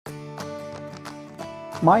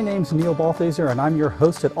My name's Neil Balthaser and I'm your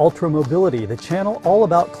host at Ultra Mobility, the channel all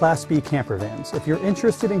about Class B camper vans. If you're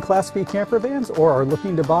interested in Class B camper vans or are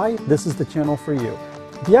looking to buy, this is the channel for you.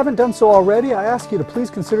 If you haven't done so already, I ask you to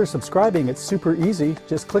please consider subscribing. It's super easy.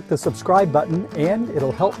 Just click the subscribe button and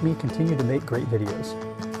it'll help me continue to make great videos.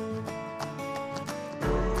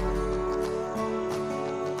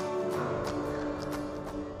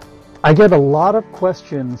 I get a lot of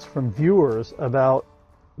questions from viewers about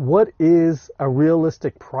what is a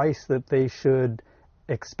realistic price that they should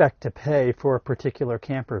expect to pay for a particular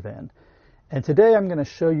camper van. And today I'm going to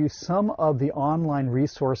show you some of the online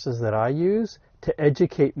resources that I use to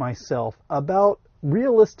educate myself about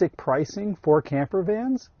realistic pricing for camper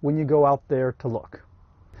vans when you go out there to look.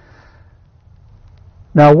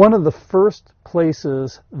 Now, one of the first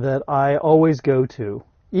places that I always go to,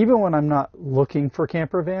 even when I'm not looking for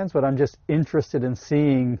camper vans, but I'm just interested in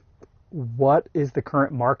seeing what is the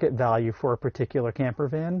current market value for a particular camper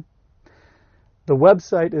van, the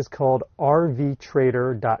website is called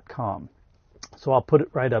rvtrader.com. So I'll put it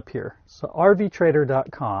right up here. So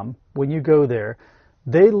rvtrader.com, when you go there,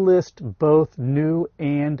 they list both new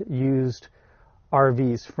and used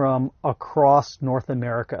RVs from across North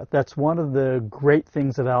America. That's one of the great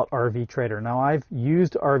things about RV Trader. Now, I've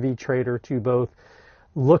used RV Trader to both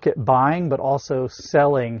look at buying but also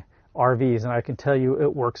selling RVs, and I can tell you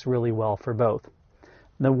it works really well for both.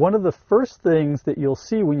 Now, one of the first things that you'll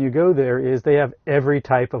see when you go there is they have every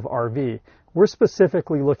type of RV. We're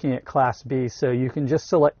specifically looking at Class B, so you can just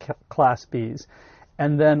select Class Bs.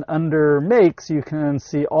 And then under makes, you can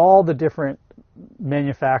see all the different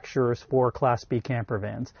manufacturers for Class B camper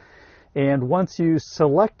vans. And once you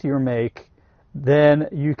select your make, then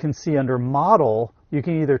you can see under model, you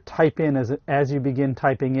can either type in, as you begin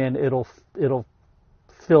typing in, it'll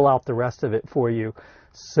fill out the rest of it for you.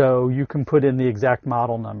 So you can put in the exact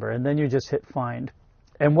model number, and then you just hit find.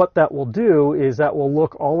 And what that will do is that will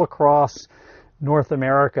look all across North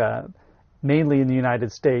America, mainly in the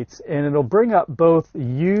United States, and it'll bring up both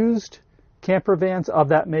used camper vans of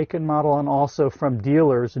that make and model and also from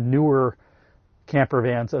dealers, newer camper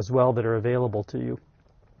vans as well that are available to you.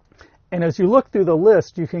 And as you look through the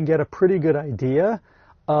list, you can get a pretty good idea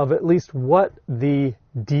of at least what the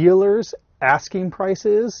dealer's asking price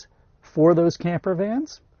is for those camper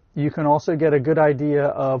vans. You can also get a good idea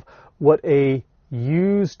of what a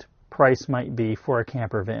used price might be for a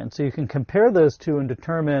camper van. So you can compare those two and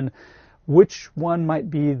determine which one might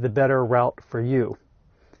be the better route for you.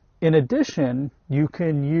 In addition, you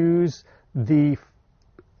can use the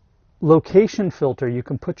location filter. You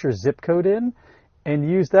can put your zip code in and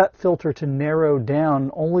use that filter to narrow down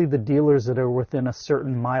only the dealers that are within a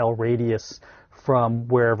certain mile radius from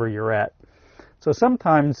wherever you're at. So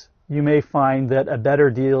sometimes you may find that a better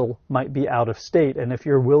deal might be out of state, and if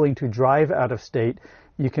you're willing to drive out of state,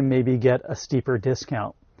 you can maybe get a steeper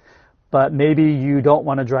discount. But maybe you don't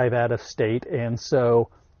want to drive out of state, and so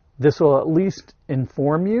this will at least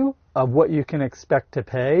inform you of what you can expect to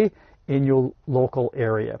pay in your local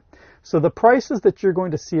area. So the prices that you're going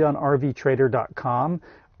to see on rvtrader.com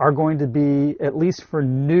are going to be, at least for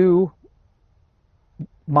new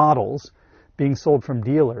models being sold from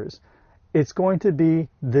dealers, it's going to be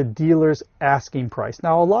the dealer's asking price.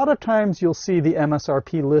 Now, a lot of times you'll see the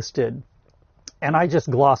MSRP listed, and I just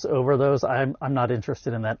gloss over those. I'm not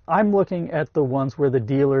interested in that. I'm looking at the ones where the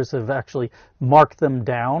dealers have actually marked them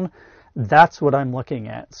down. That's what I'm looking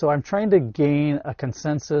at. So I'm trying to gain a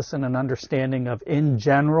consensus and an understanding of, in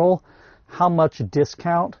general, how much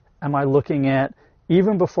discount am I looking at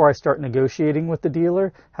even before I start negotiating with the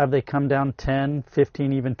dealer. Have they come down 10,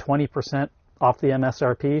 15, even 20% off the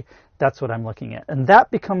MSRP? That's what I'm looking at. And that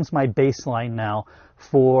becomes my baseline now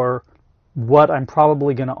for what I'm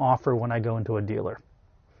probably going to offer when I go into a dealer.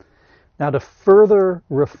 Now, to further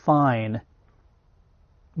refine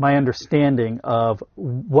my understanding of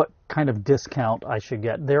what kind of discount I should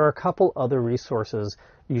get, there are a couple other resources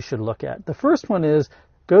you should look at. The first one is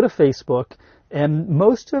go to Facebook, and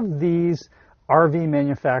most of these RV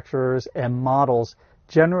manufacturers and models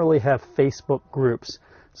generally have Facebook groups.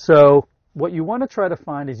 So what you want to try to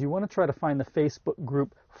find is you want to try to find the Facebook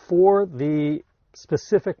group for the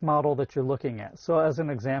specific model that you're looking at. So as an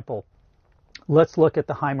example, let's look at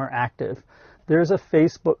the Heimer Active. There's a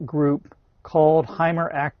Facebook group called Heimer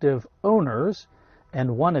Active Owners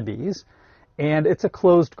and Wannabes, and it's a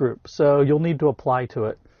closed group, so you'll need to apply to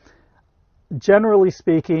it. Generally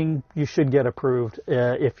speaking, you should get approved.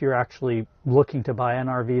 If you're actually looking to buy an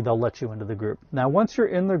RV, they'll let you into the group. Now, once you're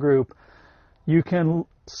in the group, you can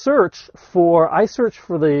search for, I search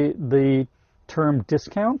for the term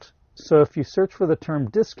discount. So if you search for the term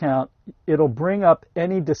discount, it'll bring up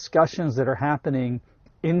any discussions that are happening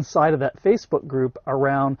inside of that Facebook group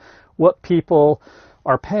around what people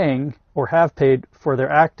are paying or have paid for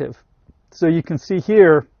their active. So you can see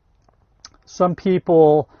here, some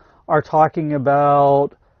people are talking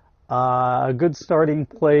about a good starting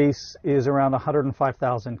place is around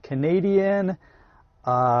 105,000 Canadian.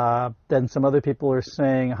 Then some other people are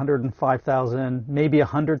saying 105,000, maybe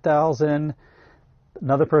 100,000.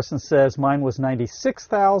 Another person says mine was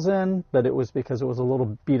 96,000, but it was because it was a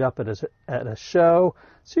little beat up at a show.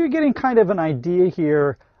 So you're getting kind of an idea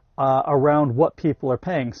here around what people are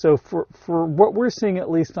paying. So for what we're seeing, at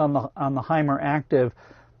least on the Heimer Active,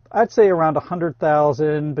 I'd say around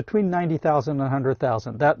 100,000, between 90,000 and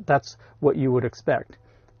 100,000. That's what you would expect.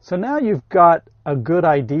 So now you've got a good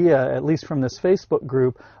idea, at least from this Facebook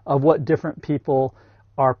group, of what different people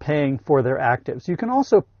are paying for their actives. You can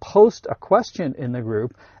also post a question in the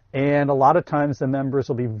group, and a lot of times the members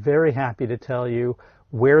will be very happy to tell you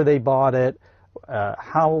where they bought it,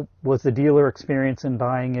 how was the dealer experience in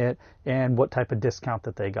buying it, and what type of discount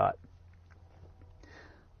that they got.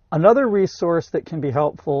 Another resource that can be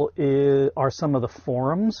helpful are some of the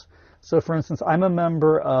forums. So for instance, I'm a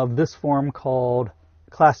member of this forum called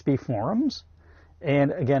Class B Forums,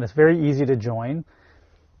 and again, it's very easy to join.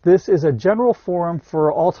 This is a general forum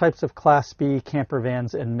for all types of Class B camper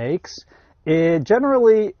vans and makes.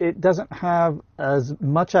 Generally, it doesn't have as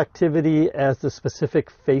much activity as the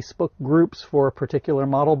specific Facebook groups for a particular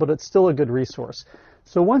model, but it's still a good resource.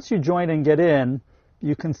 So once you join and get in,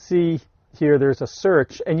 you can see here there's a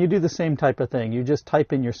search, and you do the same type of thing. You just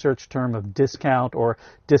type in your search term of discount or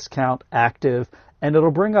discount active, and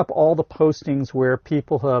it'll bring up all the postings where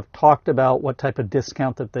people have talked about what type of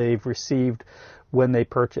discount that they've received when they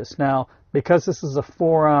purchase. Now, because this is a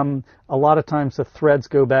forum, a lot of times the threads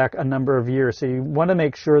go back a number of years. So you want to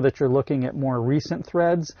make sure that you're looking at more recent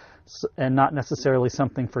threads and not necessarily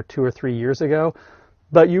something for 2 or 3 years ago.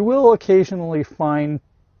 But you will occasionally find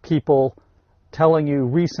people telling you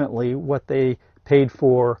recently what they paid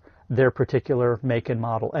for their particular make and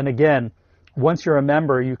model. And again, once you're a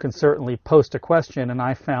member, you can certainly post a question, and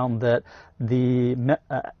I found that the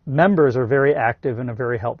members are very active and are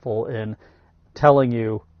very helpful in telling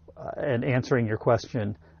you and answering your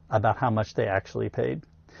question about how much they actually paid.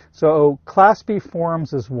 So Class B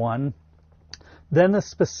forums is one. Then the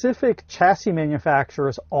specific chassis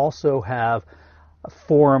manufacturers also have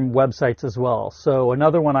forum websites as well. So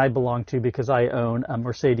another one I belong to, because I own a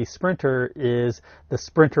Mercedes Sprinter, is the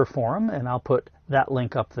Sprinter Forum, and I'll put that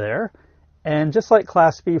link up there. And just like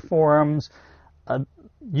Class B forums,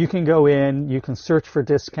 you can go in, you can search for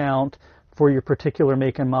discount for your particular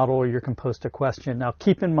make and model, or you can post a question. Now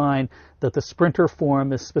keep in mind that the Sprinter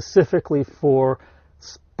Forum is specifically for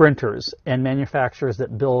Sprinters and manufacturers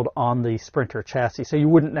that build on the Sprinter chassis. So you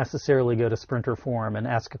wouldn't necessarily go to Sprinter Forum and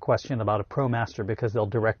ask a question about a ProMaster, because they'll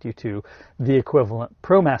direct you to the equivalent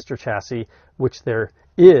ProMaster chassis, which there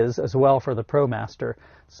is as well for the ProMaster.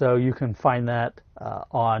 So you can find that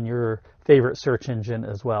on your favorite search engine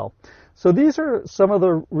as well. So these are some of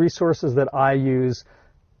the resources that I use.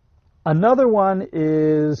 Another one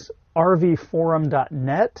is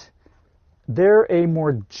rvforum.net. They're a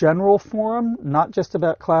more general forum, not just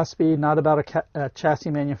about Class B, not about a chassis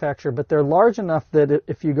manufacturer, but they're large enough that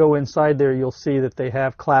if you go inside there, you'll see that they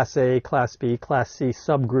have Class A, Class B, Class C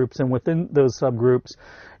subgroups, and within those subgroups,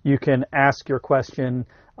 you can ask your question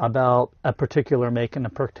about a particular make and a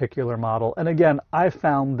particular model. And again, I've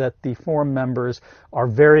found that the forum members are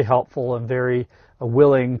very helpful and very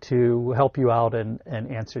willing to help you out and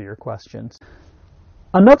answer your questions.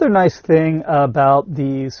 Another nice thing about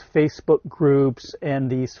these Facebook groups and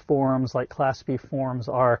these forums like Class B forums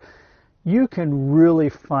are you can really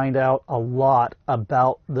find out a lot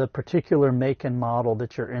about the particular make and model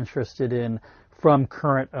that you're interested in from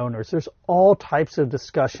current owners. There's all types of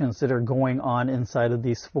discussions that are going on inside of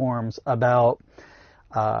these forums about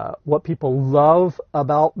what people love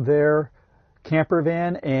about their camper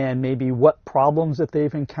van and maybe what problems that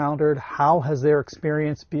they've encountered, how has their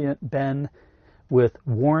experience been with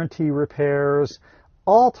warranty repairs,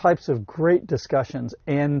 all types of great discussions.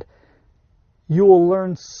 And you will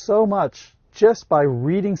learn so much just by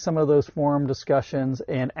reading some of those forum discussions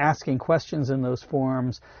and asking questions in those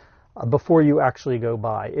forums before you actually go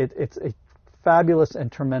by. It's a fabulous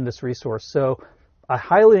and tremendous resource. So I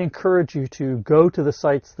highly encourage you to go to the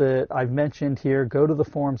sites that I've mentioned here, go to the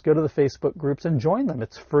forums, go to the Facebook groups, and join them.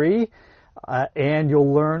 It's free, and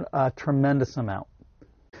you'll learn a tremendous amount.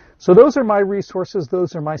 So those are my resources.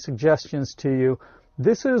 Those are my suggestions to you.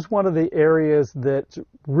 This is one of the areas that's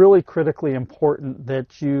really critically important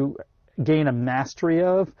that you gain a mastery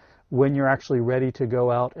of when you're actually ready to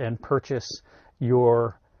go out and purchase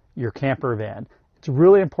your camper van. It's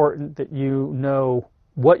really important that you know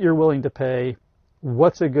what you're willing to pay,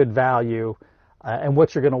 what's a good value, and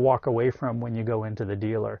what you're going to walk away from when you go into the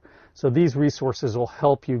dealer. So these resources will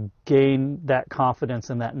help you gain that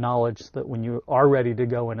confidence and that knowledge so that when you are ready to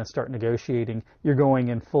go in and start negotiating, you're going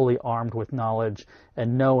in fully armed with knowledge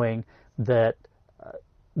and knowing that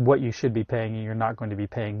what you should be paying and you're not going to be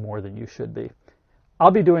paying more than you should be. I'll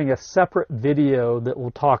be doing a separate video that will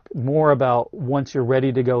talk more about once you're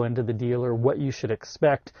ready to go into the dealer, what you should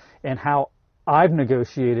expect, and how I've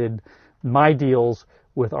negotiated my deals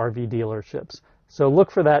with RV dealerships. So look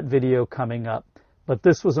for that video coming up. But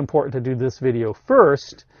this was important to do this video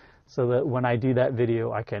first so that when I do that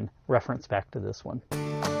video, I can reference back to this one.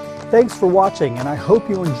 Thanks for watching, and I hope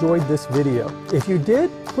you enjoyed this video. If you did,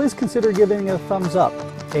 please consider giving it a thumbs up.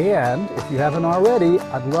 And if you haven't already,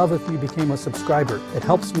 I'd love if you became a subscriber. It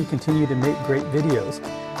helps me continue to make great videos.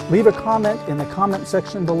 Leave a comment in the comment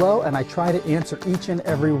section below, and I try to answer each and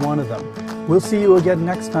every one of them. We'll see you again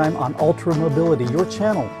next time on Ultra Mobility, your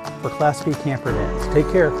channel for Class B camper vans. Take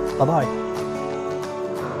care. Bye-bye.